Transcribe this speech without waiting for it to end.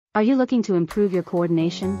Are you looking to improve your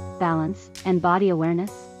coordination, balance, and body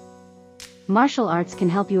awareness? Martial arts can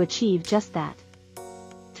help you achieve just that.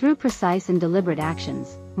 Through precise and deliberate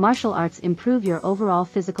actions, martial arts improve your overall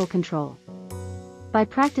physical control. By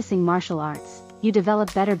practicing martial arts, you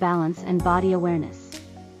develop better balance and body awareness.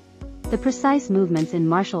 The precise movements in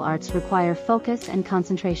martial arts require focus and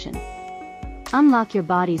concentration. Unlock your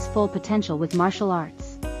body's full potential with martial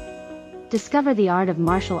arts. Discover the art of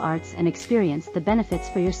martial arts and experience the benefits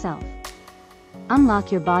for yourself. Unlock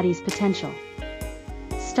your body's potential.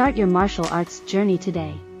 Start your martial arts journey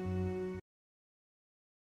today.